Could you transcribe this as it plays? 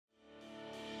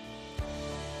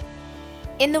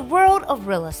In the world of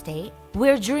real estate,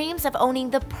 where dreams of owning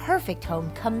the perfect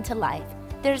home come to life,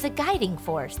 there's a guiding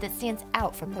force that stands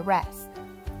out from the rest.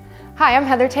 Hi, I'm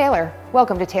Heather Taylor.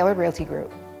 Welcome to Taylored Realty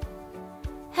Group.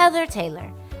 Heather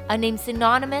Taylor, a name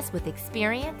synonymous with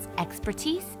experience,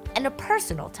 expertise, and a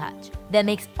personal touch that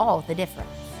makes all the difference.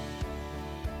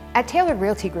 At Taylored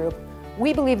Realty Group,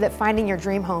 we believe that finding your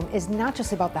dream home is not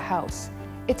just about the house,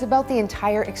 it's about the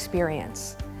entire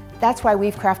experience. That's why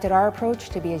we've crafted our approach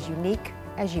to be as unique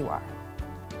as you are.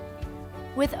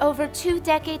 With over 2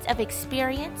 decades of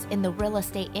experience in the real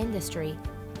estate industry,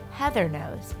 Heather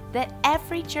knows that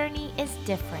every journey is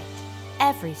different,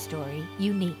 every story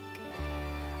unique.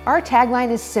 Our tagline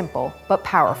is simple but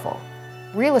powerful.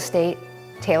 Real estate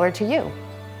tailored to you.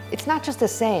 It's not just a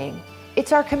saying,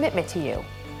 it's our commitment to you.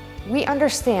 We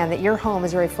understand that your home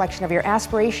is a reflection of your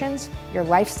aspirations, your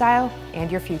lifestyle, and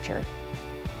your future.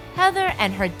 Heather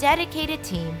and her dedicated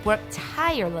team work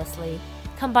tirelessly,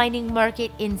 combining market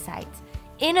insights,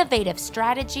 innovative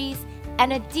strategies,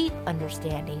 and a deep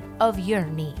understanding of your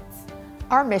needs.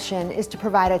 Our mission is to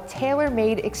provide a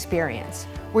tailor-made experience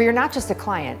where you're not just a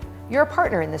client, you're a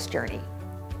partner in this journey.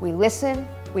 We listen,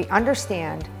 we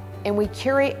understand, and we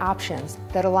curate options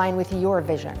that align with your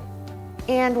vision.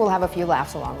 And we'll have a few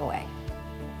laughs along the way.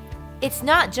 It's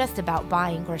not just about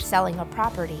buying or selling a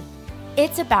property.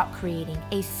 It's about creating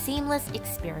a seamless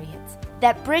experience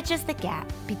that bridges the gap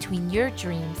between your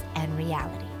dreams and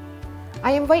reality.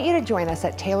 I invite you to join us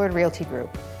at Taylored Realty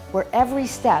Group, where every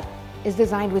step is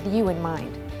designed with you in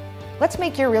mind. Let's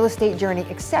make your real estate journey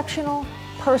exceptional,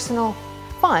 personal,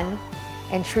 fun,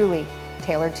 and truly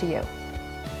tailored to you.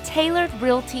 Taylored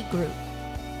Realty Group,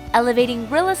 elevating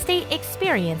real estate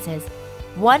experiences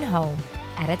one home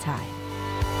at a time.